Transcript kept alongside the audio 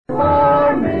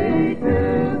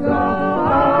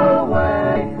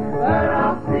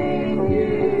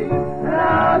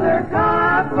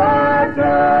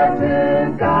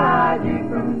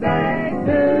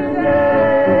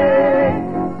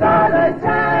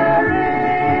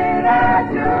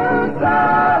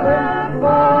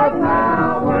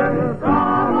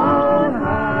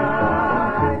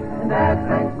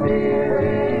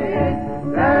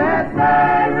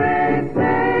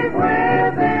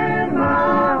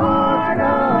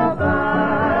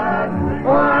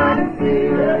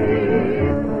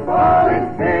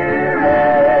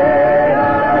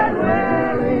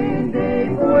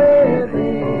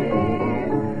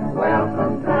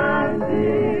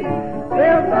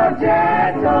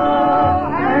gentle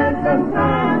and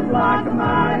sometimes like a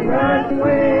mighty rushing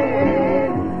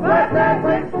wind. But that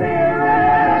same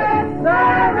Spirit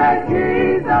that raised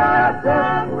Jesus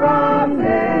up from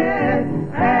death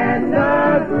and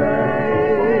the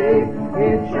grave,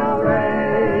 it shall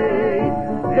raise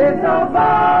this old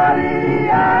body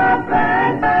up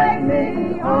and take me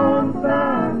home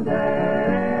someday.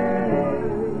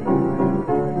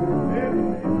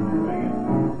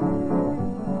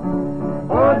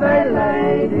 For they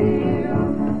laid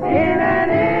him in an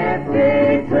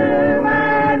empty tomb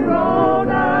and rolled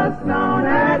a stone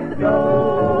at the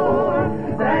door.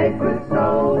 They put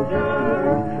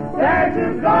soldiers there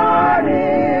to guard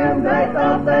him. They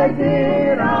thought they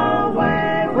did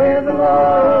away with the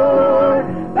Lord.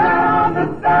 But on the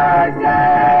third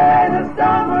day the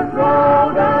stone was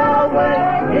rolled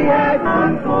away. He had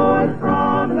gone forth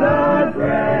from the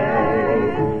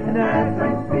grave. And that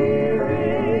same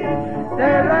Spirit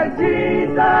that raised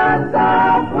Jesus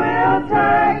up will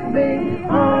take me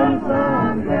home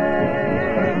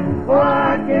someday. For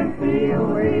I can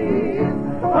feel His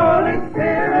Holy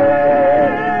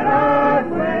Spirit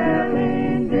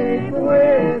dwelling deep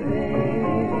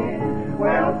within.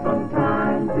 Well,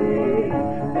 sometimes He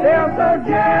feels so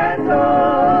gentle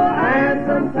and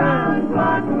sometimes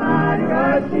like a mighty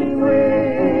rushing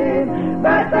wind.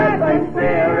 But that same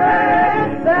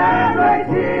Spirit that raised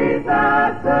Jesus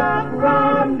up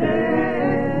from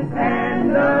death and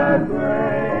the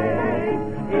grave,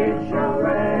 it shall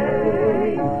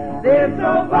raise this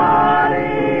old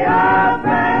body up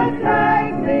and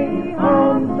take me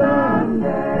home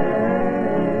someday.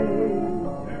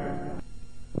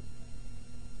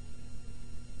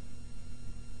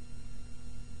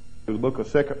 The book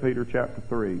of 2 Peter chapter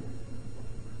 3.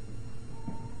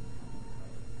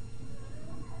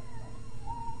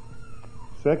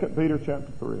 Second Peter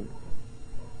chapter 3.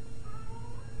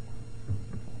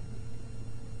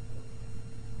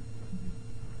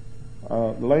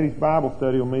 The ladies' Bible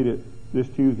study will meet this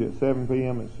Tuesday at 7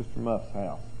 p.m. at Sister Muff's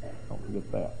house. Don't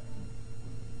forget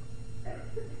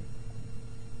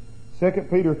that. 2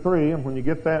 Peter 3, and when you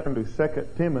get that, into 2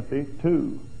 Timothy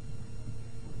 2.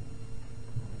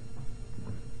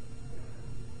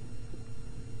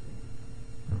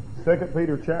 Second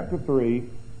Peter chapter 3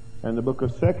 and the book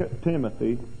of 2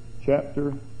 Timothy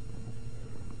chapter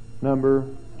number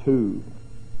 2.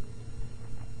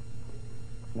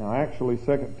 Now actually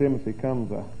 2 Timothy comes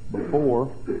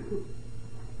before,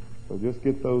 so just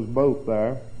get those both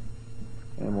there,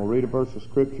 and we'll read a verse of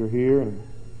scripture here, and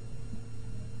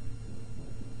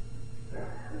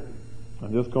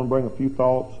I'm just going to bring a few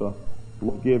thoughts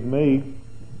give me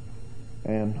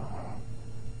and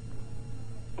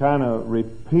kind of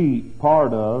repeat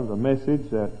part of the message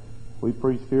that we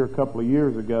preached here a couple of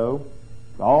years ago.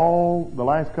 All the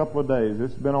last couple of days,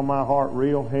 it's been on my heart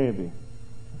real heavy.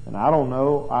 And I don't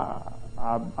know,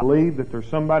 I believe that there's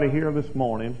somebody here this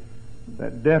morning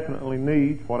that definitely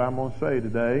needs what I'm going to say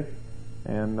today.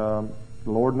 And the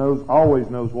Lord always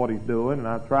knows what He's doing, and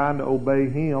I'm trying to obey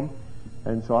Him.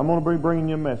 And so I'm going to be bringing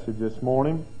you a message this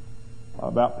morning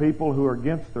about people who are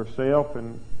against themselves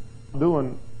and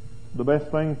doing the best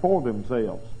thing for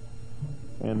themselves.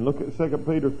 And look at 2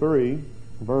 Peter 3,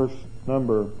 verse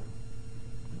number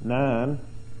 9,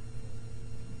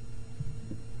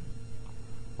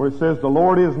 where it says, "The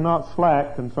Lord is not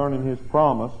slack concerning His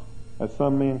promise, as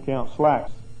some men count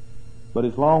slackness, but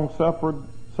is long-suffering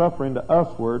to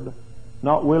usward,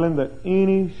 not willing that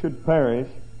any should perish,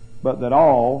 but that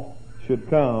all should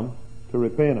come to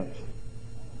repentance."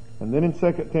 And then in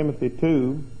 2 Timothy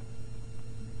 2,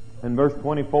 in verse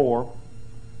 24,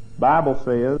 Bible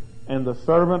says, "And the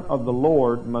servant of the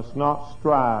Lord must not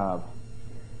strive,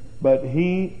 but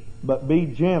be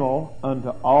gentle unto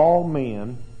all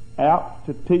men, apt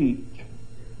to teach,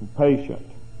 and patient,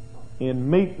 in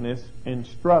meekness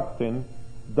instructing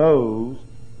those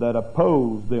that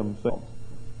oppose themselves."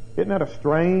 Isn't that a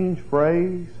strange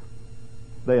phrase?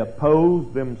 They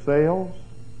oppose themselves.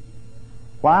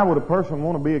 Why would a person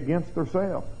want to be against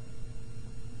themselves?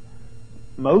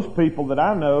 Most people that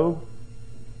I know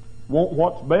want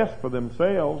what's best for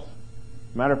themselves.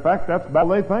 Matter of fact, that's about all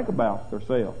they think about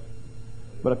themselves.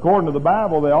 But according to the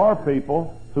Bible, there are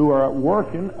people who are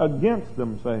working against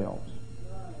themselves.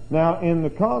 Now, in the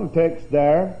context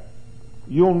there,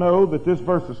 you'll know that this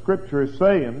verse of Scripture is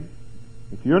saying,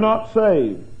 if you're not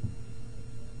saved,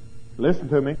 listen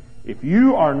to me, if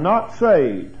you are not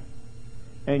saved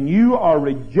and you are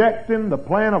rejecting the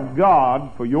plan of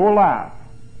God for your life,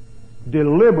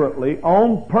 deliberately,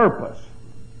 on purpose,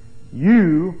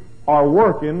 you are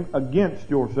working against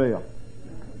yourself.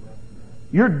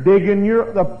 You're digging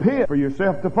the pit for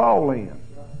yourself to fall in.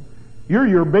 you're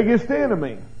your biggest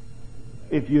enemy.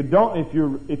 If you're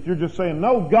just saying,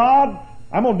 no, God,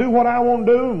 I'm going to do what I want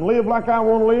to do and live like I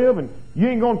want to live, and you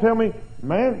ain't going to tell me,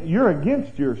 man, you're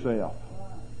against yourself.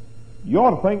 You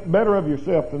ought to think better of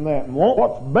yourself than that and want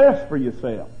what's best for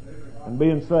yourself and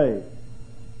being saved.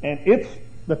 And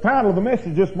the title of the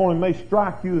message this morning may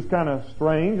strike you as kind of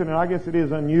strange, and I guess it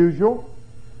is unusual.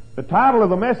 The title of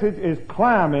the message is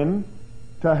Climbing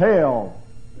to Hell.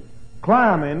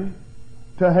 Climbing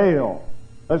to Hell.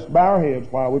 Let's bow our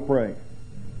heads while we pray.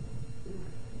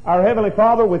 Our Heavenly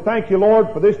Father, we thank you,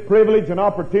 Lord, for this privilege and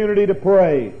opportunity to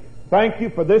pray. Thank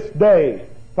you for this day.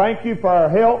 Thank you for our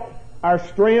health, our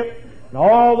strength, and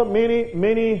all the many,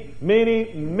 many,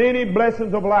 many, many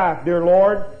blessings of life, dear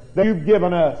Lord, that you've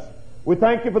given us. We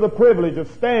thank you for the privilege of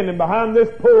standing behind this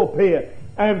pulpit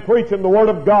and preaching the Word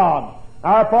of God.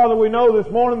 Our Father, we know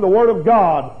this morning the Word of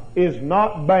God is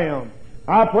not bound.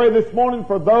 I pray this morning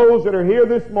for those that are here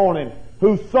this morning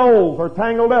whose souls are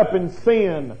tangled up in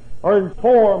sin or in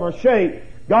form or shape.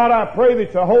 God, I pray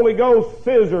that your Holy Ghost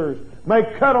scissors may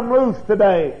cut them loose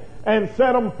today and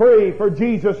set them free for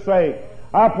Jesus' sake.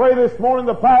 I pray this morning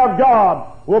the power of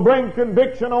God will bring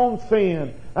conviction on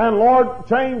sin. And Lord,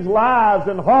 change lives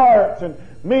and hearts and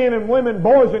men and women,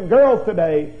 boys and girls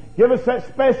today. Give us that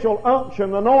special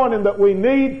unction, anointing that we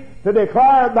need to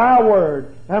declare thy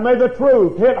word. And may the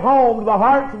truth hit home to the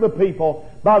hearts of the people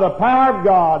by the power of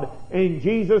God. In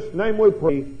Jesus' name we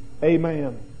pray.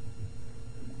 Amen.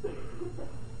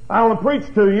 I want to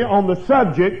preach to you on the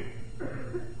subject,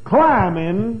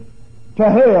 Climbing to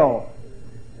Hell.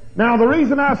 Now, the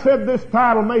reason I said this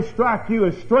title may strike you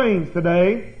as strange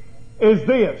today is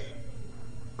this.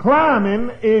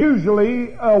 Climbing is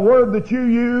usually a word that you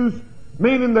use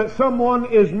meaning that someone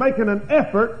is making an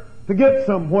effort to get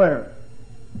somewhere.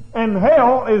 And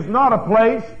hell is not a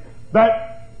place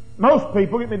that most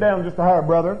people, get me down just a hair,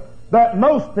 brother, that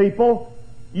most people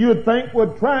you would think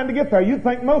would trying to get there. You'd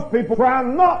think most people try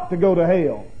not to go to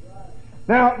hell.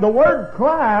 Now, the word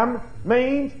climb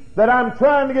means that I'm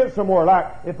trying to get somewhere. Like,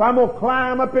 if I'm going to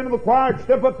climb up into the choir, I'd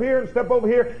step up here and step over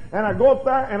here, and I'd go up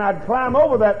there and I'd climb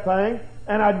over that thing,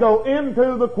 and I'd go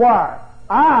into the choir.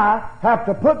 I have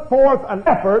to put forth an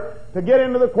effort to get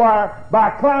into the choir by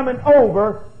climbing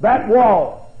over that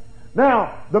wall.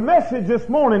 Now, the message this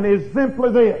morning is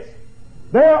simply this.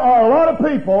 There are a lot of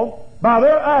people, by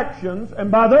their actions and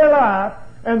by their life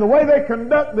and the way they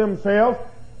conduct themselves,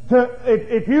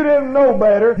 if you didn't know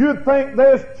better, you'd think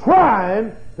they're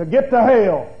trying to get to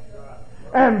hell.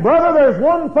 And brother, there's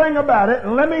one thing about it,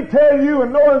 and let me tell you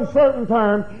in no uncertain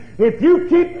terms, if you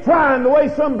keep trying the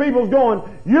way some people's going,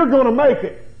 you're going to make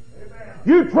it.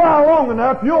 You try long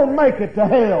enough, you'll make it to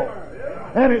hell.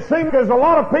 And it seems there's a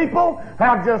lot of people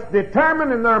have just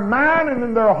determined in their mind and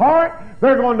in their heart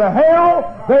they're going to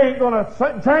hell. They ain't going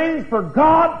to change for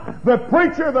God, the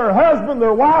preacher, their husband,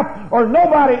 their wife, or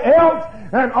nobody else,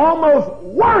 and almost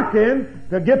working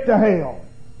to get to hell.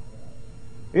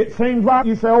 It seems like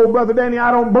you say, oh, Brother Danny,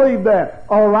 I don't believe that.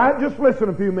 All right, just listen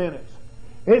a few minutes.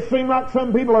 It seems like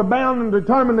some people are bound and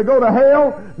determined to go to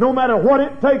hell no matter what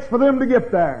it takes for them to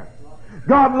get there.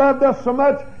 God loved us so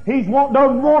much, He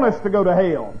doesn't want us to go to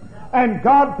hell. And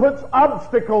God puts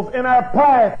obstacles in our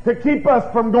path to keep us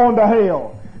from going to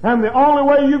hell. And the only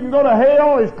way you can go to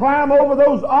hell is climb over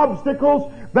those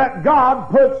obstacles that God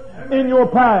puts in your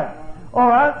path. All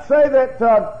right, say that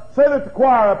the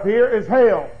choir up here is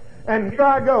hell. And here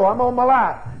I go, I'm on my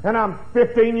life. And I'm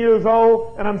 15 years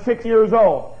old, and I'm 6 years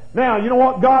old. Now, you know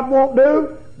what God won't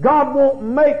do? God won't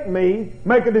make me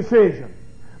make a decision.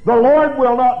 The Lord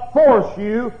will not force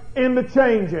you into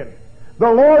changing. The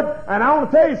Lord, and I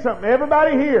want to tell you something,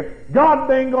 everybody here,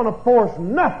 God ain't going to force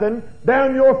nothing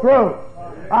down your throat.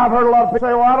 I've heard a lot of people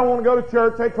say, well, I don't want to go to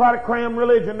church. They try to cram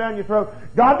religion down your throat.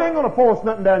 God ain't going to force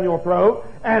nothing down your throat,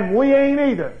 and we ain't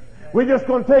either. We're just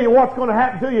going to tell you what's going to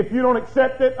happen to you if you don't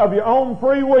accept it of your own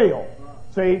free will.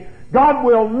 See, God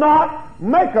will not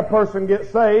make a person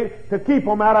get saved to keep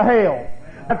them out of hell.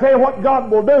 I tell you what God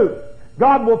will do.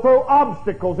 God will throw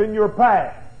obstacles in your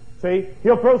path. See,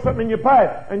 He'll throw something in your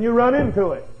path and you run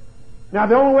into it. Now,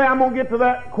 the only way I'm going to get to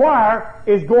that choir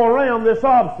is go around this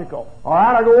obstacle. All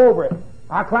right, I go over it.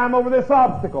 I climb over this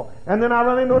obstacle, and then I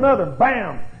run into another.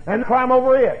 Bam! And climb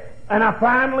over it. And I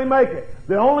finally make it.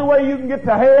 The only way you can get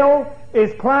to hell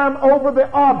is climb over the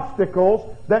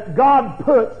obstacles that God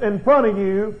puts in front of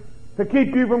you to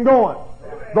keep you from going.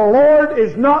 The Lord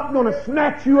is not going to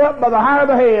snatch you up by the hair of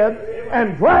the head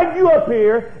and drag you up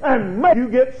here and make you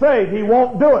get saved. He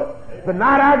won't do it. The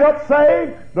night I got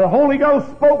saved, the Holy Ghost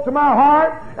spoke to my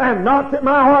heart and knocked at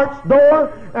my heart's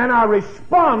door, and I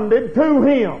responded to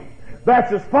Him.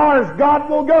 That's as far as God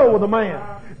will go with a man.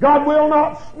 God will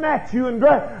not snatch you and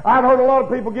drag. I've heard a lot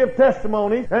of people give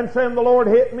testimonies and saying the Lord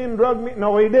hit me and drug me.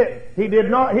 No, He didn't. He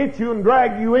did not hit you and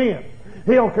drag you in.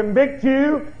 He'll convict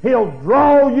you. He'll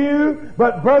draw you.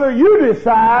 But brother, you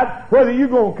decide whether you're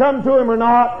going to come to Him or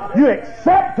not. You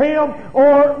accept Him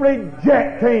or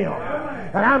reject Him.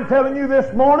 And I'm telling you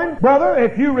this morning, brother,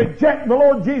 if you reject the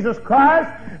Lord Jesus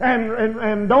Christ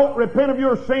and don't repent of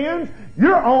your sins,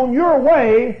 you're on your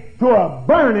way to a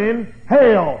burning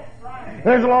hell.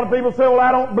 There's a lot of people say, well,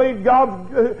 I don't believe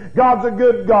God's a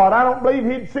good God. I don't believe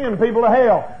He'd send people to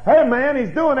hell. Hey man, He's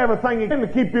doing everything He can to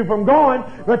keep you from going,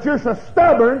 but you're so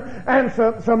stubborn and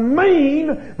so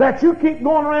mean that you keep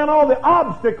going around all the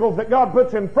obstacles that God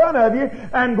puts in front of you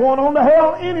and going on to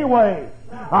hell anyway.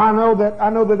 I know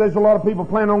that there's a lot of people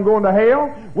planning on going to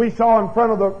hell. We saw in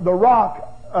front of the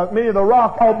Rock, many of the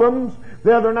Rock albums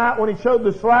the other night when he showed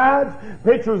the slides,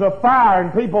 pictures of fire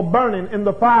and people burning in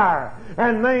the fire.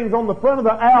 And names on the front of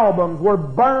the albums were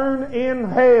Burn in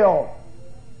Hell.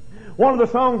 One of the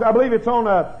songs, I believe it's on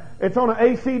an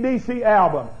AC/DC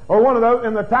album, or one of those,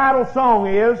 and the title song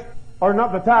is, or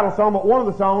not the title song, but one of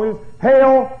the songs is,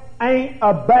 Hell Ain't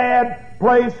a Bad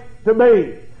Place to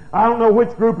Be. I don't know which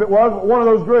group it was, but one of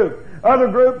those groups. Other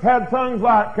groups had songs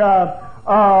like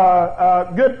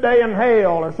Good Day in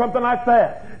Hell or something like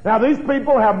that. Now these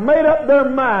people have made up their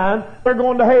mind they're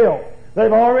going to hell.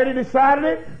 They've already decided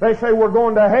it. They say we're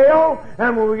going to hell,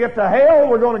 and when we get to hell,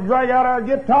 we're going to drag out our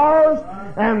guitars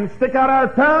and stick out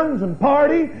our tongues and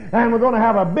party, and we're going to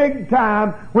have a big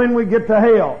time when we get to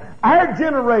hell. Our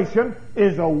generation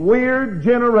is a weird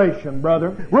generation, brother.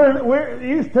 We're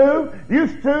used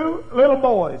to little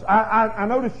boys. I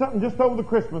noticed something just over the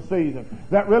Christmas season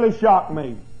that really shocked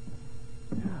me.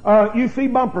 You see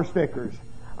bumper stickers.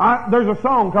 There's a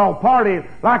song called Party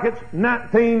Like It's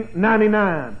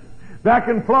 1999. Back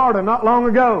in Florida not long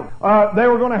ago, they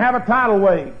were going to have a tidal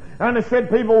wave. And they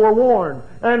said people were warned.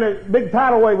 And a big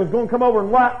tidal wave was going to come over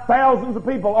and wipe thousands of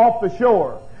people off the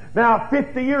shore. Now,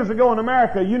 50 years ago in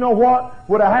America, you know what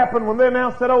would have happened when they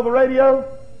announced that over the radio?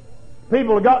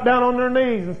 People got down on their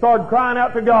knees and started crying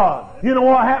out to God. You know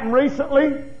what happened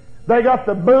recently? They got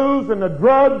the booze and the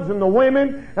drugs and the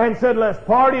women and said, let's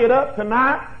party it up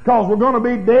tonight because we're going to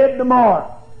be dead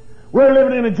tomorrow. We're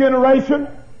living in a generation,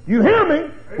 you hear me?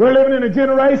 We're living in a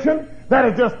generation that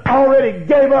has just already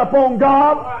gave up on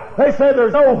God. They say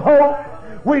there's no hope.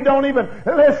 We don't even,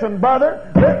 listen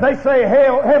brother, they say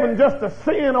heaven just a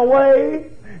sin away.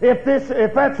 If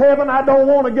that's heaven, I don't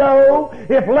want to go.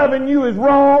 If loving you is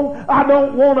wrong, I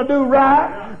don't want to do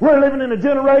right. We're living in a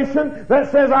generation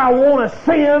that says I want to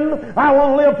sin. I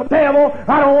want to live for the devil.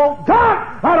 I don't want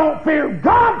God. I don't fear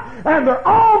God. And they're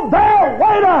on their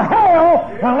way to hell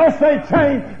unless they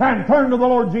change and turn to the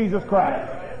Lord Jesus Christ.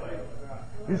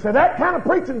 You say, that kind of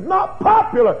preaching's not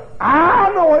popular.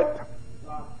 I know it.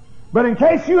 But in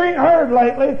case you ain't heard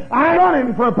lately, I ain't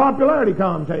running for a popularity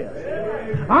contest.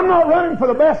 I'm not running for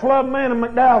the best loved man in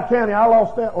McDowell County. I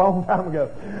lost that a long time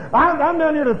ago. I'm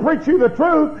down here to preach you the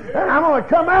truth, and I'm going to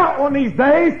come out one of these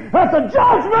days at the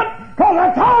judgment because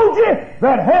I told you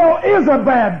that hell is a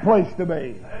bad place to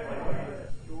be.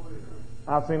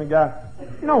 I've seen a guy,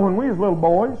 you know, when we was little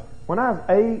boys, when I was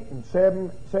 7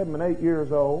 and 8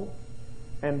 years old,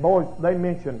 and boys, they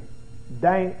mentioned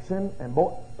dancing, and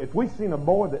boy, if we seen a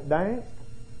boy that danced,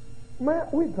 man,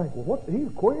 we'd think, well, what, he's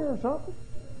queer or something?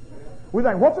 We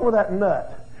think, what's with that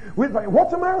nut? We think, what's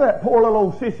the matter with that poor little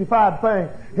old sissified thing?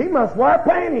 He must wear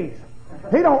panties.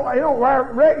 He don't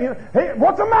wear, you know, hey,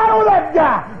 what's the matter with that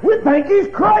guy? We think he's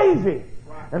crazy.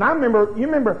 And I remember, you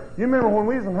remember when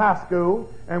we was in high school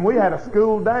and we had a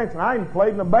school dance, and I even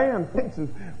played in a band fences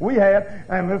we had,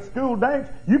 and the school dance,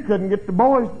 you couldn't get the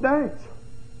boys to dance.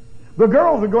 The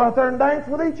girls would go out there and dance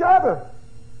with each other.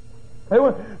 Till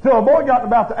a boy got to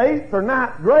about the 8th or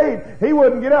 9th grade, he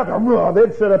wouldn't get out there.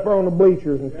 They'd sit up there on the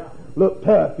bleachers and look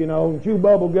tough, you know, and chew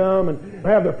bubble gum and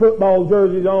have their football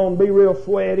jerseys on, be real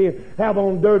sweaty, and have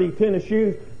on dirty tennis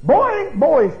shoes.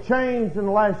 Boys changed in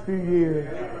the last few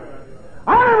years.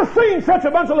 I never seen such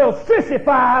a bunch of little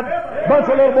sissified bunch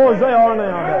of little boys they are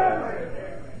nowadays.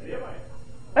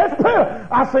 That's pitiful.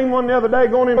 I seen one the other day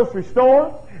going in the grocery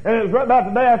store, and it was right about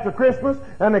the day after Christmas,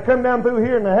 and they come down through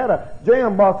here and they had a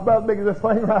jam box about as big as this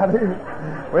thing right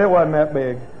here. Well, it wasn't that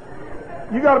big.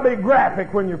 You got to be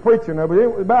graphic when you're preaching, though,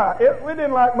 but it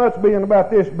didn't like much being about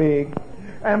this big.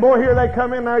 And boy, here they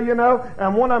come in there, you know,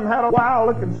 and one of them had a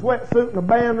wild-looking sweatsuit and a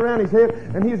band around his head,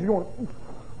 and he's going.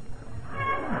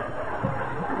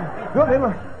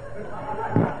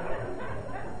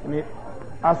 And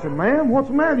I said, "Ma'am, what's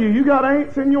the matter with you? You got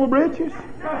ants in your britches?"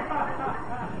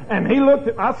 And he looked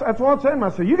at me, that's what I said to him. I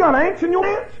said, you got ants in your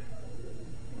pants?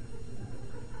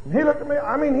 And he looked at me,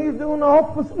 I mean, he's doing the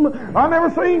opposite. I never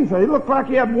seen him, so he looked like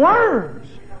he had worms.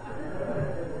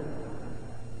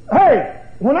 Hey,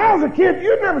 when I was a kid,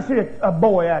 you'd never see a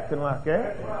boy acting like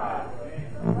that.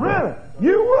 Really?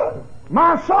 You would.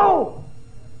 My soul.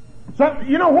 So,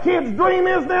 you know what kids' dream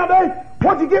is nowadays?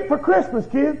 What'd you get for Christmas,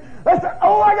 kids? They say,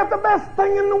 oh, I got the best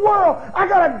thing in the world. I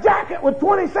got a jacket with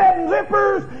 27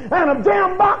 zippers and a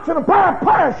jam box and a pair of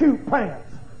parachute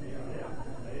pants.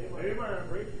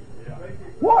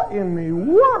 What in the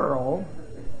world?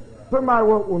 Somebody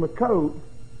went with a coat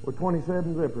with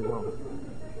 27 zippers on it.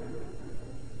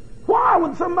 Why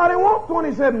would somebody want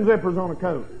 27 zippers on a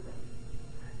coat?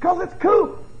 Because it's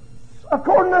cool.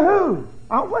 According to who?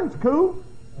 I don't think it's cool.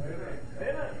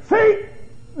 See,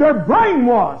 they're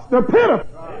brainwashed. They're pitiful.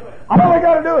 All they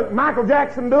got to do is Michael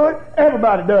Jackson do it.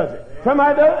 Everybody does it.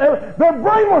 Somebody does it. They're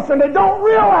brainwashed and they don't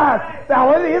realize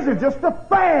all it is just a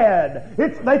fad. They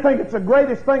think it's the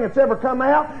greatest thing that's ever come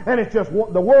out, and it's just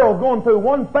the world going through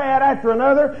one fad after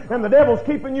another, and the devil's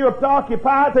keeping you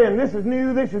occupied saying this is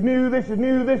new, this is new, this is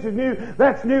new, this is new,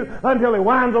 that's new, until he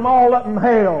winds them all up in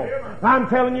hell. I'm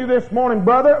telling you this morning,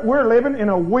 brother, we're living in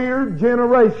a weird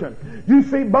generation. You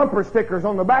see bumper stickers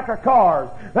on the back of cars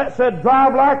that said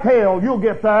drive like hell. You'll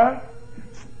get there.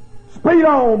 Speed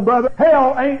on, brother.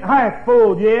 Hell ain't half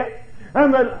full yet.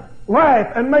 And they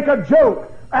laugh and make a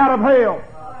joke out of hell.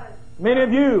 Many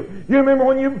of you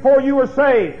remember before you were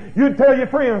saved, you'd tell your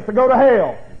friends to go to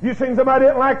hell. You seen somebody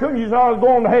didn't like them, you said, I was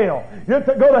going to hell. You'd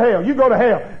go to hell. You go to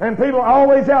hell. And people are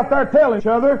always out there telling each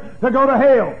other to go to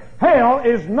hell. Hell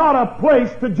is not a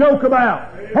place to joke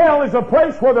about. Hell is a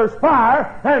place where there's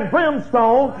fire and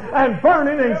brimstone and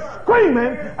burning and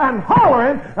screaming and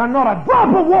hollering and not a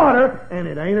drop of water, and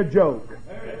it ain't a joke.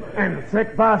 And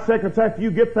 5 seconds after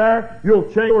you get there, you'll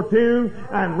change your tune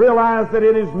and realize that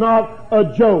it is not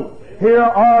a joke. Here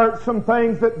are some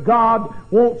things that God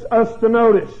wants us to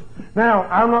notice. Now,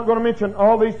 I'm not going to mention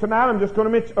all these tonight. I'm just going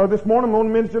to mention, this morning I'm going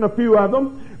to mention a few of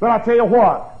them. But I tell you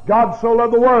what, God so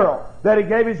loved the world that He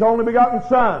gave His only begotten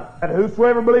Son, that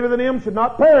whosoever believeth in Him should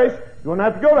not perish. You won't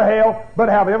have to go to hell, but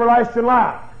have everlasting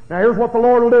life. Now, here's what the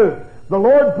Lord will do. The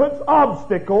Lord puts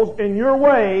obstacles in your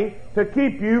way to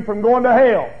keep you from going to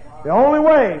hell. The only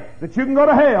way that you can go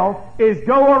to hell is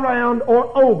go around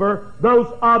or over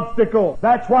those obstacles.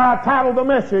 That's why I titled the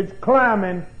message,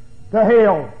 Climbing to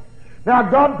Hell. Now,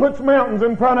 God puts mountains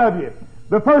in front of you.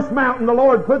 The first mountain the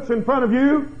Lord puts in front of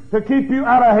you to keep you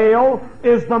out of hell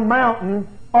is the mountain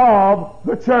of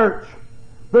the church.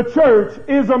 The church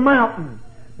is a mountain.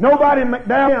 Nobody in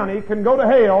McDowell County can go to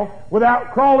hell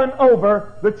without crawling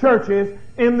over the churches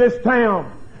in this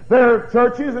town. There are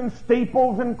churches and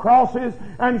steeples and crosses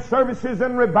and services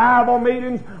and revival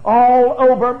meetings all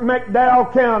over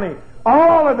McDowell County.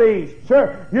 All of these.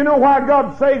 Sure, you know why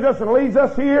God saves us and leaves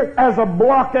us here? As a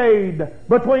blockade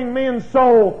between men's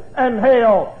soul and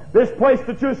hell. This place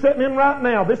that you're sitting in right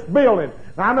now, this building.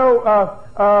 I know,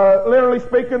 literally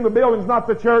speaking, the building's not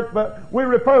the church, but we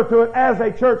refer to it as a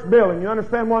church building. You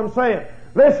understand what I'm saying?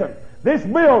 Listen, this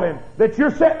building that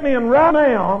you're sitting in right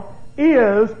now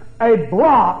is a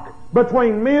block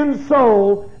between men's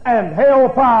soul and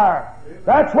hellfire.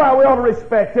 That's why we ought to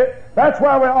respect it. That's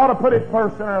why we ought to put it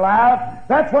first in our life.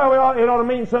 That's why it ought to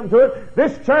mean something to it.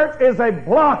 This church is a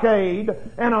blockade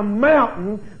and a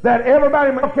mountain that everybody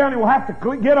in McDowell County will have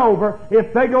to get over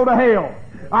if they go to hell.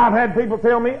 I've had people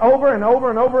tell me over and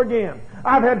over and over again.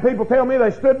 I've had people tell me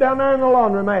they stood down there in the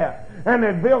laundromat and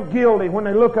they felt guilty when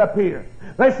they look up here.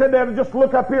 They said they'd just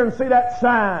look up here and see that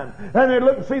sign, and they'd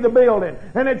look and see the building,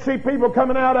 and they'd see people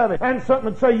coming out of it, and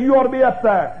something would say, you ought to be up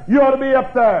there, you ought to be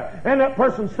up there. And that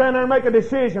person stand there and make a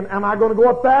decision, am I going to go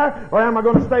up there, or am I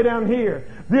going to stay down here?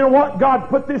 You know what? God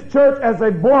put this church as a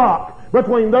block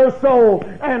between their soul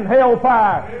and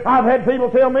hellfire. I've had people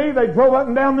tell me they drove up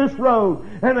and down this road,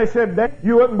 and they said,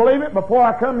 you wouldn't believe it, before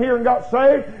I come here and got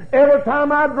saved, every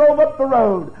time I drove up the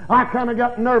road, I kind of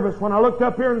got nervous when I looked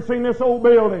up here and seen this old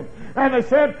building. And they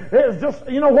said, it's just,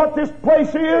 you know what this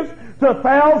place is? To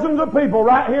thousands of people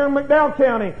right here in McDowell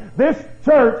County, this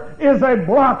church is a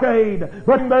blockade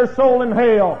putting their soul in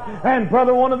hell. And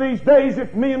brother, one of these days,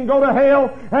 if men go to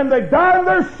hell and they die in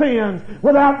their sins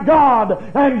without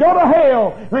God and go to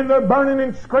hell and they're burning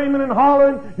and screaming and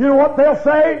hollering, you know what they'll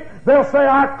say? They'll say,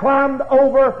 I climbed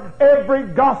over every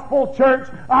gospel church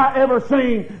I ever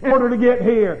seen in order to get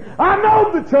here. I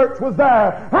know the church was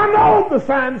there. I know the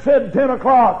sign said 10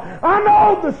 o'clock. I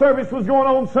know the service was going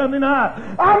on Sunday night.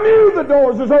 I knew the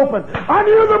doors was open. I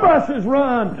knew the buses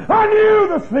run. I knew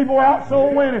the people were out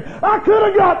soul winning. I could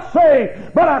have got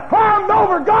saved, but I climbed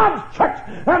over God's church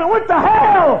and I went to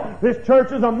hell. This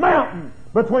church is a mountain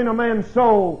between a man's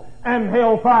soul and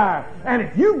hellfire. And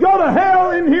if you go to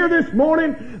hell in here this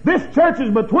morning, this church is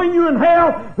between you and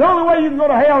hell. The only way you can go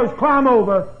to hell is climb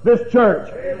over this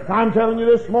church. I'm telling you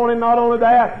this morning, not only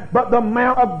that, but the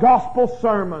amount of gospel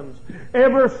sermons.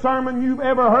 Every sermon you've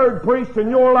ever heard preached in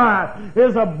your life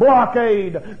is a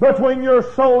blockade between your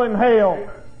soul and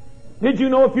hell. Did you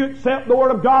know if you accept the Word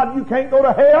of God, you can't go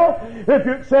to hell? If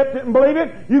you accept it and believe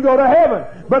it, you go to heaven.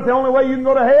 But the only way you can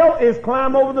go to hell is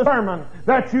climb over the sermon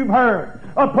that you've heard.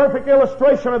 A perfect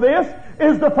illustration of this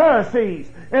is the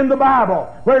Pharisees in the Bible,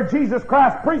 where Jesus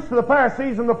Christ preached to the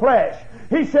Pharisees in the flesh.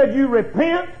 He said, you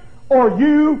repent or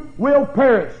you will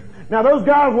perish. Now those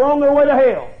guys were on their way to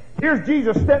hell. Here's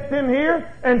Jesus stepped in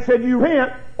here and said, you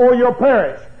repent or you'll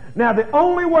perish. Now the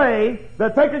only way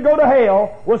that they could go to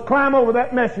hell was climb over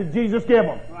that message Jesus gave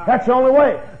them. That's the only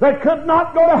way. They could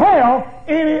not go to hell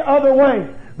any other way.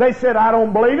 They said, I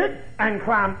don't believe it, and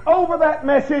climbed over that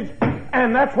message,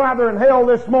 and that's why they're in hell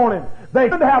this morning. They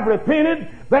could have repented.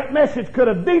 That message could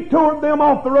have detoured them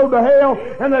off the road to hell,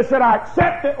 and they said, I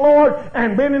accept it, Lord,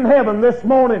 and been in heaven this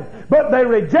morning. But they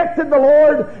rejected the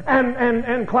Lord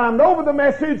and climbed over the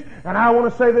message. And I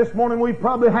want to say this morning, we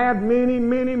probably had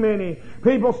many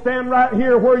people stand right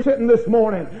here where you're sitting this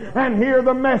morning and hear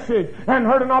the message and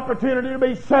heard an opportunity to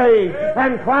be saved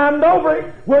and climbed over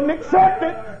it, wouldn't accept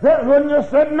it, wouldn't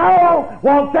just said no,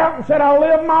 walked out and said, I'll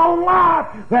live my own life.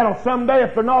 That'll someday,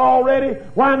 if they're not already,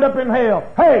 wind up in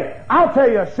hell. Hey, I'll tell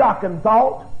you a shocking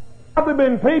thought. Probably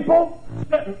been people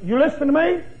sitting, you listen to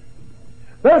me?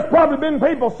 There's probably been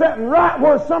people sitting right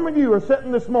where some of you are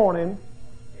sitting this morning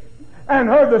and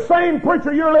heard the same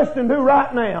preacher you're listening to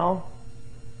right now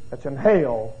that's in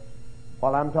hell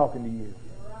while I'm talking to you.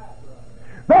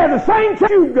 They had the same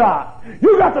chance you've got.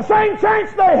 You got the same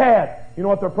chance they had. You know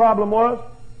what their problem was?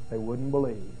 They wouldn't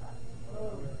believe.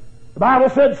 The Bible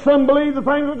said some believe the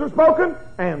things which are spoken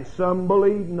and some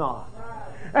believe not.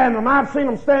 And I've seen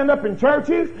them stand up in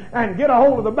churches and get a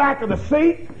hold of the back of the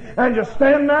seat and just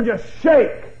stand there and just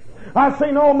shake. I've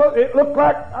seen almost, it looked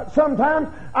like sometimes,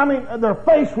 their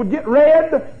face would get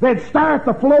red, they'd stare at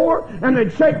the floor, and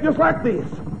they'd shake just like this.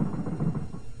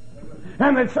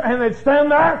 And they'd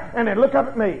stand there, and they'd look up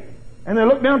at me, and they'd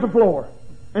look down at the floor,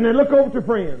 and they'd look over to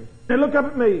friends, they'd look up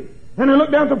at me, and they'd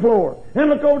look down at the floor, and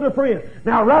look over to friends.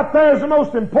 Now right there is the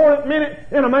most important minute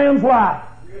in a man's life.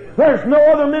 There's no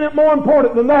other minute more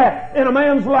important than that in a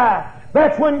man's life.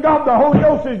 That's when God, the Holy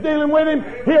Ghost, is dealing with him.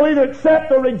 He'll either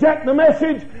accept or reject the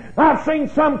message. I've seen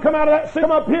some come out of that seat,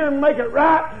 come up here and make it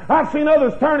right. I've seen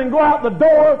others turn and go out the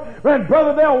door, and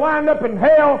brother, they'll wind up in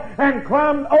hell and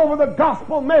climb over the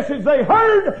gospel message they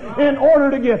heard in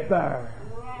order to get there.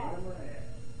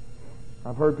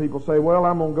 I've heard people say, well,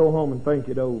 I'm going to go home and think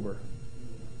it over.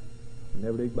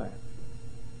 Never dig back.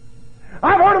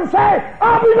 I've heard them say,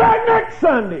 I'll be back next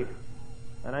Sunday.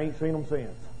 And I ain't seen them since.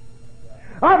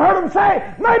 I've heard them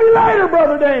say, maybe later,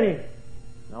 Brother Danny.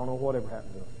 I don't know whatever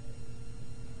happened to them.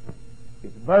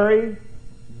 It's very,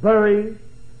 very,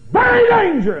 very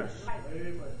dangerous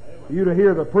for you to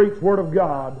hear the preached Word of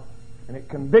God and it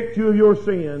convicts you of your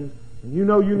sins and you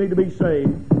know you need to be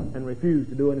saved and refuse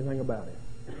to do anything about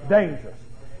it. Dangerous.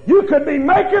 You could be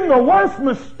making the worst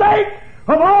mistake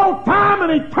of all time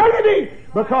and eternity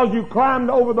because you climbed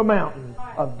over the mountain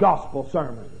of gospel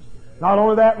sermons. Not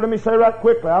only that, let me say right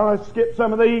quickly, I'll skip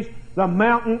some of these, the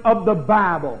mountain of the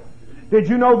Bible. Did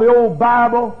you know the old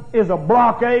Bible is a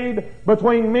blockade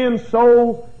between men's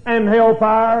souls and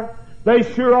hellfire? They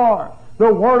sure are.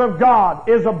 The Word of God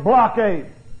is a blockade.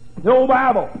 The old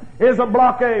Bible is a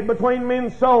blockade between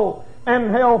men's souls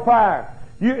and hellfire.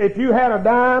 If you had a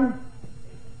dime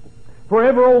for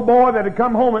every old boy that had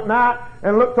come home at night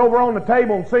and looked over on the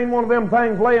table and seen one of them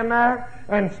things laying there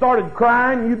and started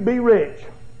crying, you'd be rich.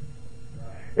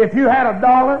 If you had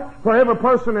 $1 for every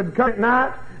person that had come at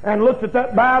night and looked at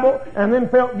that Bible and then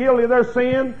felt guilty of their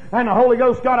sin and the Holy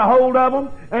Ghost got a hold of them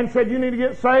and said, you need to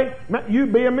get saved,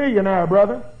 you'd be a millionaire,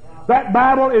 brother. That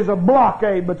Bible is a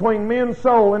blockade between men's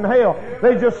soul and hell.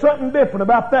 There's just something different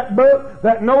about that book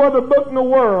that no other book in the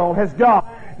world has got.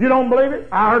 You don't believe it?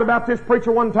 I heard about this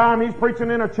preacher one time. He's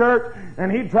preaching in a church,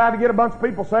 and he tried to get a bunch of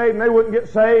people saved, and they wouldn't get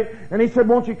saved. And he said,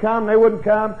 won't you come? And they wouldn't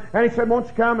come. And he said, won't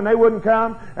you come? And they wouldn't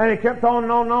come. And he kept on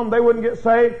and on and on. They wouldn't get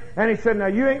saved. And he said, now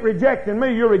you ain't rejecting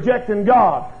me, you're rejecting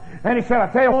God. And he said, I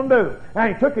tell you what I'm going to do.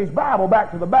 And he took his Bible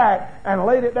back to the back and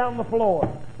laid it down on the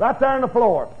floor, right there on the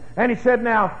floor. And he said,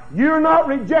 now, you're not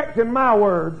rejecting my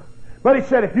words, But he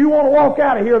said, if you want to walk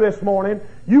out of here this morning,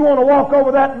 you want to walk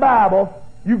over that Bible,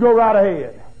 you go right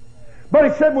ahead. But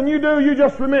he said, when you do, you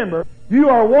just remember, you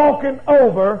are walking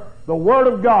over the Word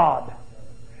of God.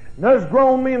 And there's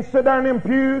grown men sit down in them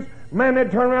pews. Man,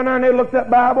 they'd turn around there and they'd look at that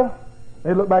Bible.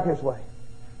 They'd look back this way.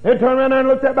 They'd turn around there and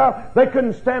look at that Bible. They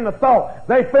couldn't stand the thought.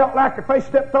 They felt like if they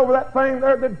stepped over that thing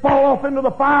there, they'd fall off into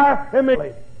the fire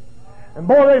immediately. And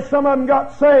boy, there's some of them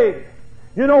got saved.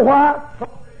 You know why?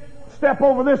 Step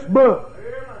over this book.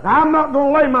 Now, I'm not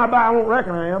going to lay my Bible. I don't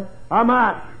reckon I am. I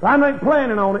might. I ain't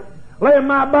planning on it. Laying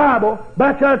my Bible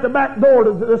back there at the back door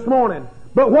this morning.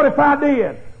 But what if I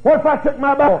did? What if I took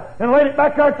my Bible and laid it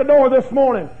back there at the door this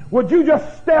morning? Would you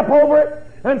just step over it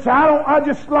and say, I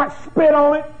just like spit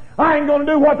on it? I ain't going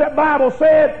to do what that Bible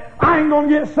said. I ain't going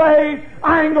to get saved.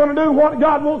 I ain't going to do what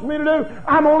God wants me to do.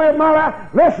 I'm going to live my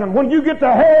life. Listen, when you get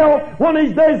to hell, one of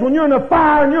these days when you're in the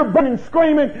fire and you're burning,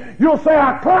 screaming, you'll say,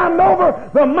 I climbed over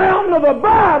the mountain of the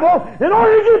Bible in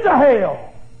order to get to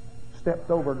hell. Stepped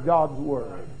over God's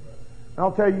Word. And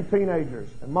I'll tell you, teenagers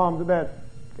and moms and dads,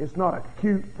 it's not a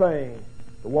cute thing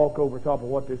to walk over top of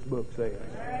what this book says.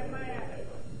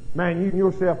 Man, you get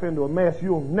yourself into a mess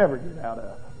you'll never get out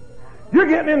of. You're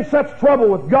getting in such trouble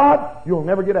with God, you'll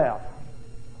never get out.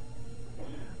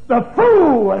 The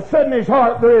fool has said in his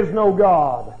heart, there is no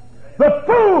God. The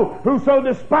fool whoso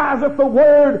despiseth the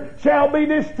Word shall be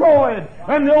destroyed.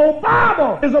 And the old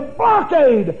Bible is a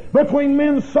blockade between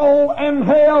men's soul and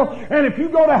hell. And if you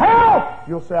go to hell,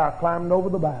 you'll say, I climbed over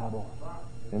the Bible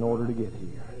in order to get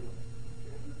here.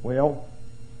 Well,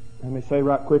 let me say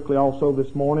right quickly also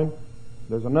this morning,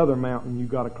 there's another mountain you've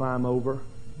got to climb over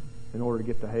in order to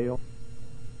get to hell.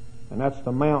 And that's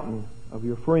the mountain of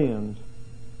your friends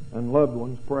and loved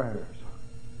ones' prayers.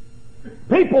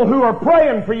 People who are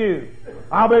praying for you.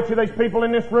 I'll bet you there's people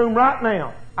in this room right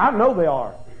now, I know they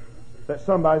are, that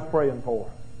somebody's praying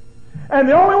for. And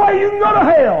the only way you can go to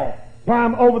hell,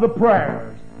 climb over the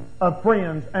prayers of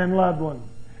friends and loved ones.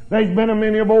 There's been a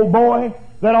many of old boy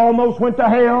that almost went to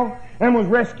hell and was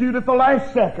rescued at the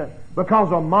last second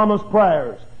because of mama's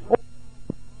prayers.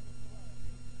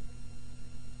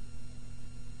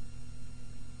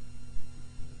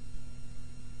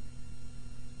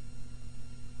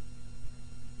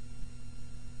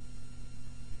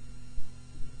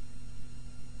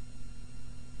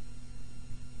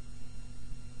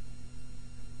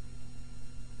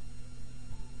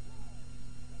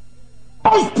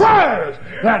 Those prayers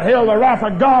that held the wrath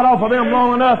of God off of them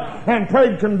long enough and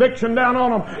prayed conviction down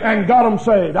on them and got them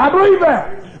saved. I believe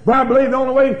that. But I believe the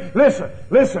only way,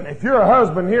 listen, if you're a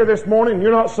husband here this morning and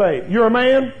you're not saved, you're a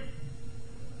man,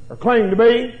 or claim to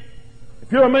be.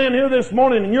 If you're a man here this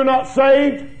morning and you're not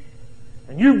saved,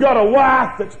 and you've got a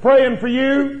wife that's praying for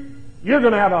you, you're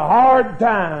going to have a hard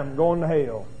time going to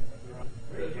hell.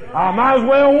 I might as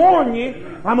well warn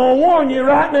you. I'm going to warn you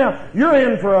right now. You're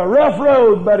in for a rough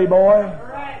road, buddy boy.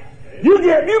 You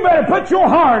better put your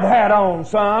hard hat on,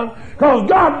 son, because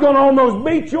God's going to almost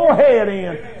beat your head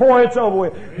in before it's over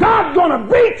with. God's going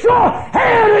to beat your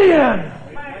head in.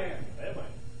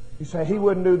 You say, He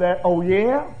wouldn't do that. Oh,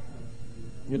 yeah?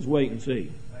 Just wait and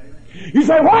see. You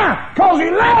say, why? Because He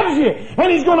loves you,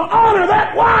 and He's going to honor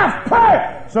that wife's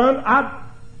prayer. Son, I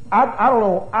don't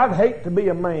know. I'd hate to be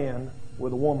a man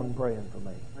with a woman praying for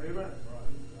me.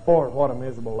 Boy, what a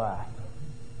miserable life.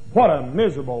 What a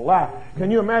miserable life. Can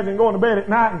you imagine going to bed at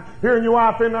night and hearing your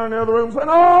wife in there in the other room saying,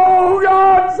 oh,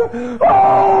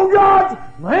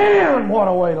 God, man, what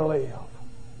a way to live.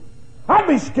 I'd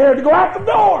be scared to go out the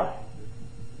door.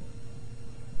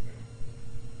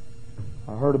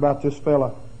 I heard about this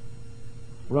fella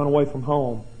run away from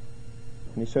home.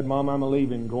 And he said, Mom, I'm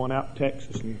a-leaving, going out to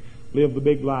Texas and live the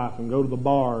big life and go to the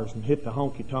bars and hit the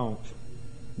honky-tonks.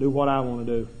 Do what I want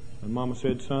to do. And Mama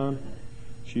said, son,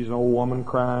 she's an old woman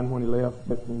crying when he left,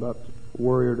 about to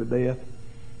worry her to death.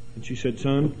 And she said,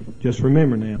 son, just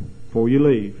remember now, before you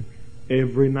leave,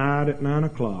 every night at 9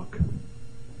 o'clock,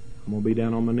 I'm going to be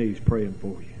down on my knees praying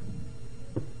for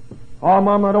you. Oh,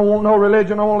 Mama, I don't want no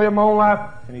religion. I want to live my own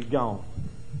life. And he's gone.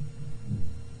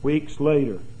 Weeks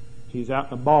later, he's out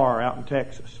in a bar out in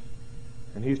Texas.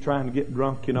 And he's trying to get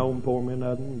drunk, and pouring me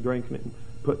another and drinking it and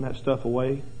putting that stuff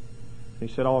away. He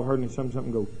said, all I've heard is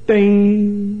something go,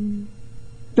 ding,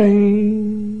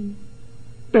 ding,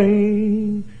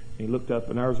 ding. And he looked up,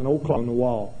 and there was an old clock on the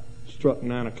wall. Struck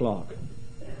 9 o'clock.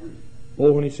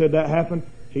 Boy, when he said that happened,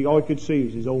 all he could see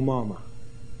was his old mama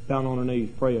down on her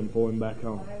knees praying for him back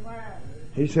home.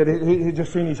 He said he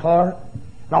just seen his heart.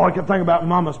 And all he could think about,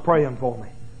 Mama's praying for me.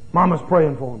 Mama's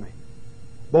praying for me.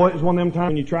 Boy, it was one of them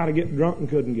times when you try to get drunk and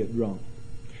couldn't get drunk.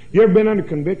 You ever been under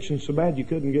conviction so bad you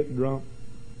couldn't get drunk?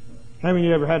 How many of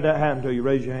you ever had that happen to you?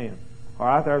 Raise your hand. All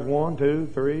right, there's 1, 2,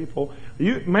 3, 4.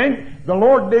 Man, the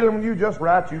Lord dealing with you just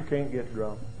right, you can't get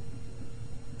drunk.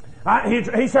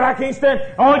 He said, I can't stand.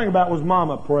 All I think about was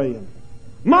Mama praying.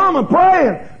 Mama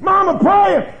praying! Mama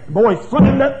praying! The boy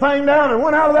slammed that thing down and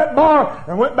went out of that bar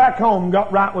and went back home and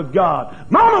got right with God.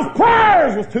 Mama's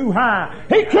prayers was too high.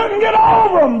 He couldn't get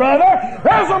over them, brother.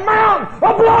 There's a mountain,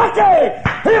 a blockade.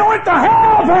 He went to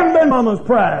hell if it hadn't been Mama's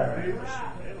prayers.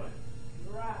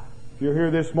 If you're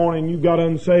here this morning, you've got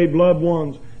unsaved loved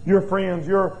ones, your friends,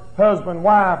 your husband,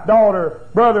 wife, daughter,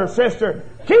 brother, sister.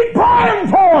 Keep praying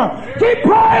for them. Keep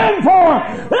praying for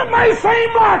them. It may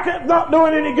seem like it's not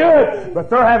doing any good,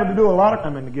 but they're having to do a lot of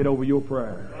time to get over your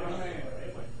prayers.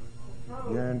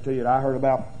 I guarantee it. I heard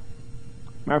about.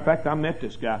 Matter of fact, I met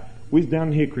this guy. We was down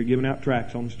in Hickory giving out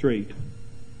tracts on the street.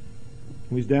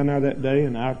 We was down there that day,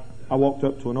 and I walked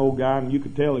up to an old guy, and you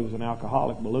could tell he was an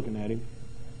alcoholic by looking at him.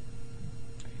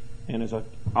 And as I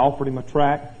offered him a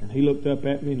tract, and he looked up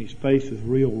at me, and his face was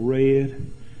real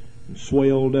red and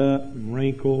swelled up and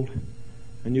wrinkled,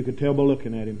 and you could tell by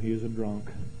looking at him he was a drunk.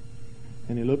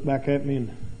 And he looked back at me,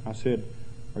 and I said,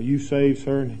 "Are you saved,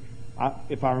 sir?" And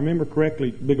if I remember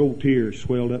correctly, big old tears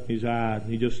swelled up in his eyes,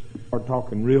 and he just started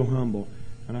talking real humble.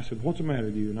 And I said, "What's the matter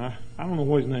with you?" And I don't know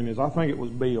what his name is. I think it was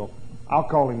Bill. I'll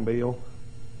call him Bill.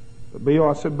 But Bill,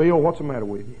 I said, "Bill, what's the matter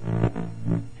with you?"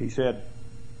 He said,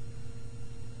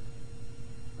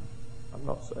 "I'm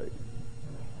not saved."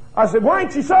 I said, "Why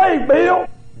ain't you saved, Bill?"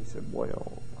 He said,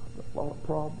 "Well, I've got a lot of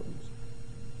problems."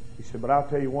 He said, "But I'll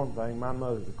tell you one thing, my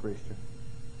mother's a Christian."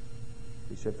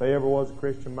 He said, "If there ever was a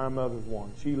Christian, my mother's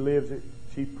one. She lives it,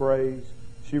 she prays,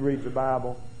 she reads the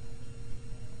Bible."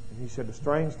 And he said, "A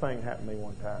strange thing happened to me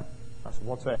one time." I said,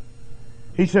 "What's that?"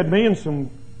 He said, "Me and some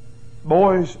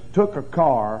boys took a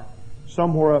car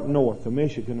somewhere up north to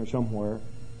Michigan or somewhere,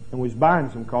 and we was buying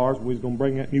some cars, and we was going to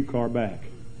bring that new car back.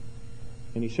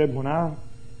 And he said, when I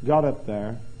got up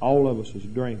there, all of us was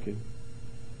drinking.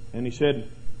 And he said,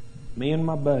 me and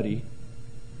my buddy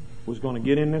was going to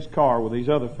get in this car with these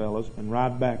other fellas and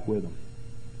ride back with them.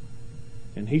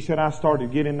 And he said, I started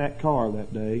to get in that car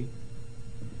that day.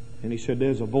 And he said,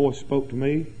 there's a voice spoke to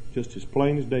me just as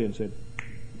plain as day and said,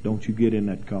 don't you get in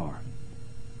that car.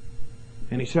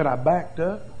 And he said, I backed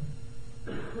up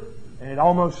and it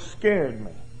almost scared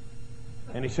me.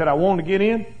 And he said, I wanted to get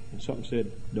in, and something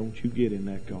said, don't you get in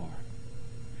that car.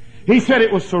 He said it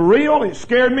was surreal, it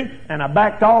scared me, and I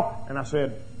backed off, and I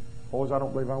said, boys, I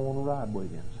don't believe I want to ride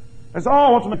with you. I said,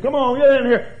 oh, come on, get in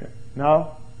here.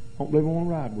 No, I don't believe I want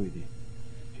to ride with you.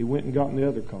 He went and got in the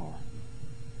other car,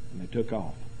 and they took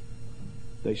off.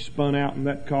 They spun out in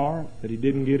that car that he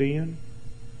didn't get in,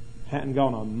 hadn't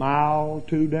gone a mile or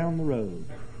two down the road,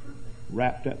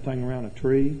 wrapped that thing around a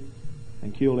tree,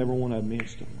 and killed every one of them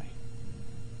instantly.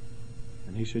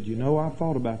 And he said, you know, I've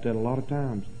thought about that a lot of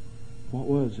times. What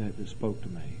was that spoke to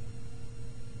me?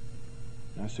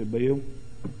 And I said, Bill,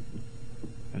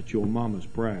 that's your mama's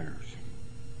prayers.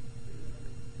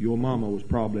 Your mama was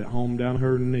probably at home down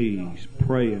her knees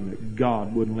praying that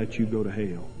God wouldn't let you go to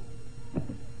hell.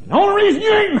 And the only reason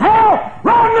you ain't in hell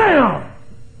right now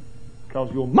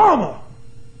because your mama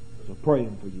was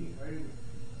praying for you.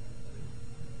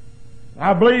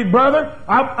 I believe, brother,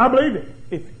 I believe it.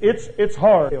 It's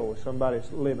hard with somebody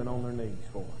that's living on their knees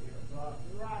for it.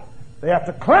 They have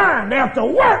to climb. They have to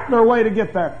work their way to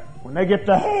get there. When they get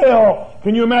to hell,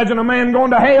 can you imagine a man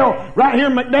going to hell right here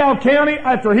in McDowell County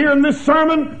after hearing this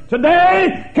sermon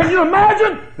today? Can you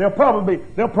imagine? There'll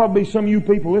probably be some of you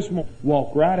people this morning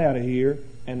walk right out of here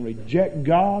and reject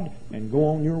God and go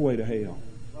on your way to hell.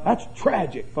 That's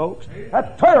tragic, folks.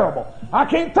 That's terrible. I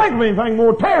can't think of anything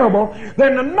more terrible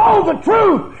than to know the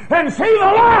truth and see the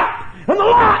light and the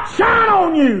light shine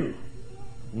on you.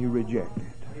 You reject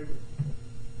it.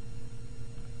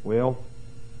 Well,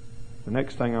 the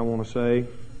next thing I want to say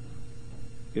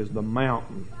is the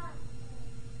mountain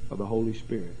of the Holy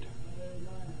Spirit.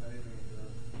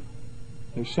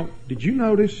 Did you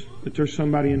notice that there's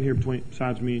somebody in here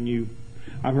besides me and you?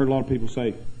 I've heard a lot of people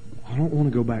say, I don't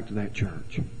want to go back to that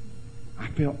church. I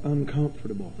felt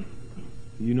uncomfortable.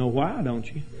 You know why, don't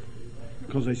you?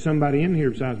 Because there's somebody in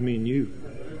here besides me and you.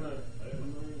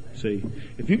 See,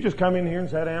 if you just come in here and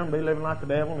sit down and be living like the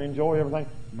devil and enjoy everything,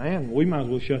 man, we might as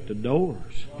well shut the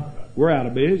doors. We're out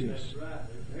of business.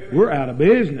 We're out of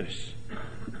business.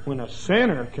 When a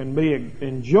sinner can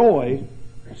enjoy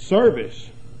a service,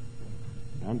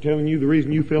 I'm telling you the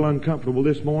reason you feel uncomfortable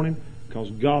this morning,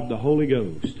 because God the Holy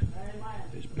Ghost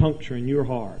is puncturing your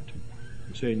heart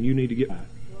and saying you need to get right.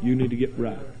 You need to get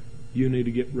right. You need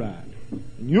to get right.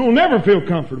 And you'll never feel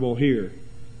comfortable here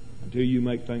until you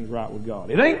make things right with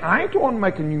God. I ain't the one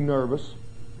making you nervous.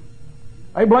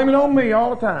 They blame it on me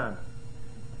all the time.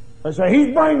 They say,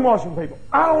 he's brainwashing people.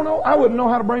 I don't know. I wouldn't know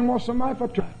how to brainwash somebody if I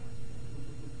tried.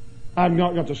 I've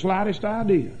not got the slightest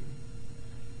idea.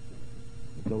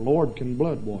 The Lord can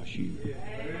blood wash you.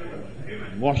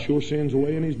 Wash your sins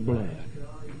away in His blood.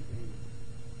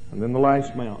 And then the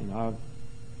last mountain. I've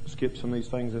skipped some of these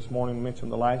things this morning and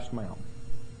mentioned the last mountain.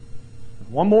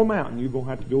 One more mountain you're going to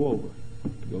have to go over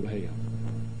to go to hell.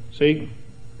 See?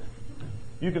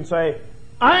 You can say,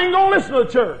 I ain't going to listen to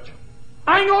the church.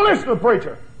 I ain't going to listen to the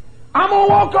preacher. I'm going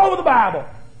to walk over the Bible.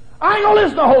 I ain't going to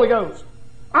listen to the Holy Ghost.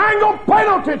 I ain't going to pay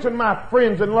no attention to my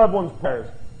friends and loved ones' prayers.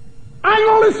 I ain't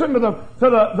going to listen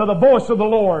to the voice of the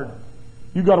Lord.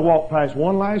 You got to walk past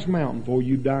one last mountain before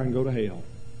you die and go to hell.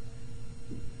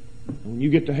 And when you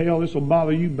get to hell, this will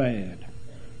bother you bad.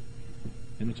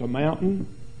 And it's a mountain,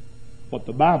 what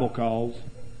the Bible calls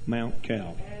Mount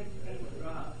Calvary.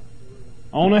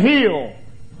 On a hill,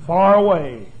 far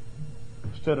away,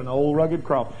 stood an old rugged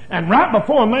cross. And right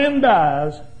before a man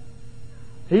dies,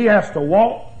 he has to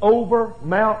walk over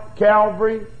Mount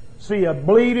Calvary, see a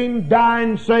bleeding,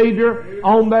 dying Savior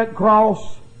on that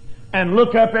cross, and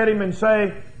look up at Him and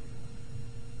say,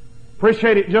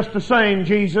 appreciate it just the same,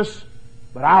 Jesus,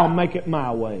 but I'll make it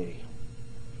my way.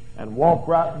 And walk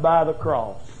right by the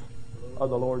cross of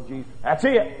the Lord Jesus. That's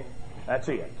it. That's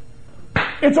it.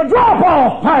 It's a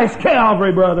drop-off past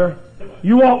Calvary, brother.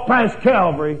 You walk past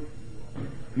Calvary,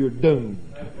 you're doomed.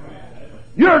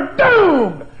 You're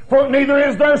doomed! For neither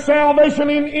is there salvation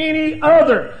in any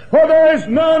other. For there is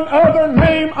none other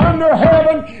name under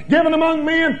heaven given among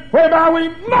men whereby we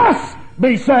must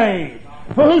be saved.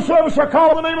 For whosoever shall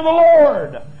call on the name of the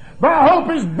Lord, my hope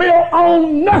is built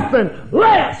on nothing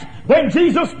less than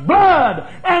Jesus' blood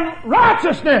and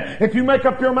righteousness. If you make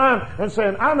up your mind and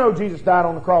saying, I know Jesus died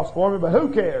on the cross for me, but who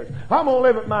cares? I'm going to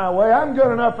live it my way. I'm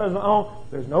good enough as my own.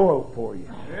 There's no hope for you.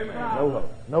 Amen.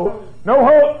 No hope. No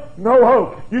hope. No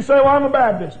hope. You say, well, I'm a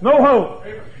Baptist. No hope.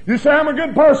 You say, I'm a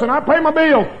good person. I pay my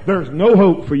bills. There's no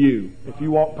hope for you if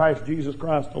you walk past Jesus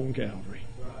Christ on Calvary.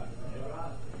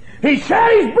 He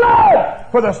shed His blood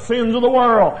for the sins of the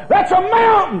world. That's a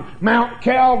mountain. Mount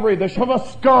Calvary, the shape of a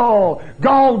skull,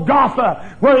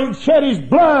 Golgotha, where He shed His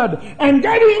blood and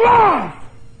gave His life.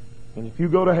 And if you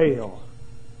go to hell,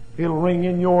 it'll ring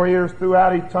in your ears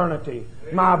throughout eternity.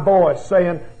 My voice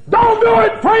saying, don't do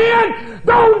it, friend!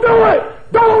 Don't do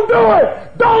it! Don't do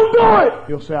it! Don't do it!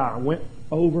 You'll say, I went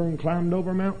over and climbed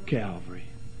over Mount Calvary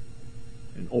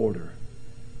in order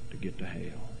to get to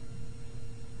hell.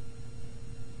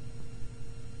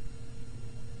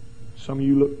 Some of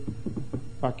you look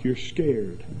like you're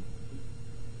scared.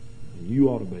 And you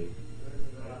ought to be.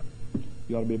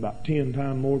 You ought to be about 10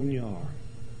 times more than you are.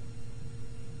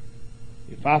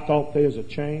 If I thought there's a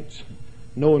chance,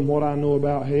 knowing what I know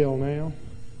about hell now,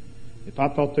 if I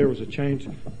thought there was a chance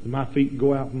that my feet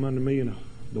go out from under me and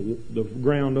the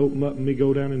ground open up and me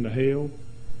go down into hell,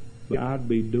 I'd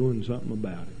be doing something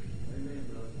about it.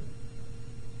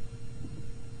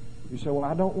 You say, well,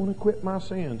 I don't want to quit my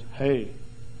sins. Hey,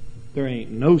 there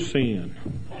ain't no sin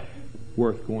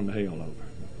worth going to hell over.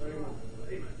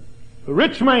 The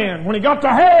rich man, when he got to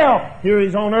hell, here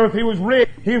he's on earth, he was rich.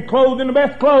 He was clothed in the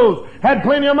best clothes, had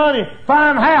plenty of money,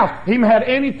 fine house. He had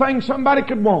anything somebody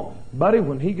could want. Buddy,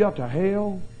 when he got to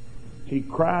hell, he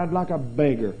cried like a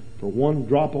beggar for one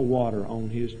drop of water on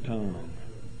his tongue.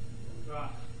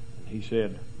 He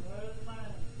said,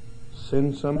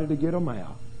 send somebody to get him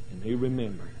out. And he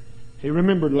remembered. He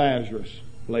remembered Lazarus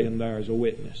laying there as a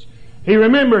witness. He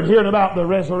remembered hearing about the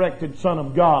resurrected Son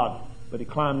of God, but he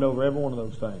climbed over every one of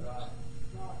those things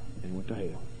and went to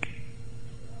hell.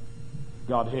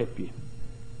 God help you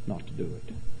not to do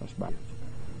it. That's bad.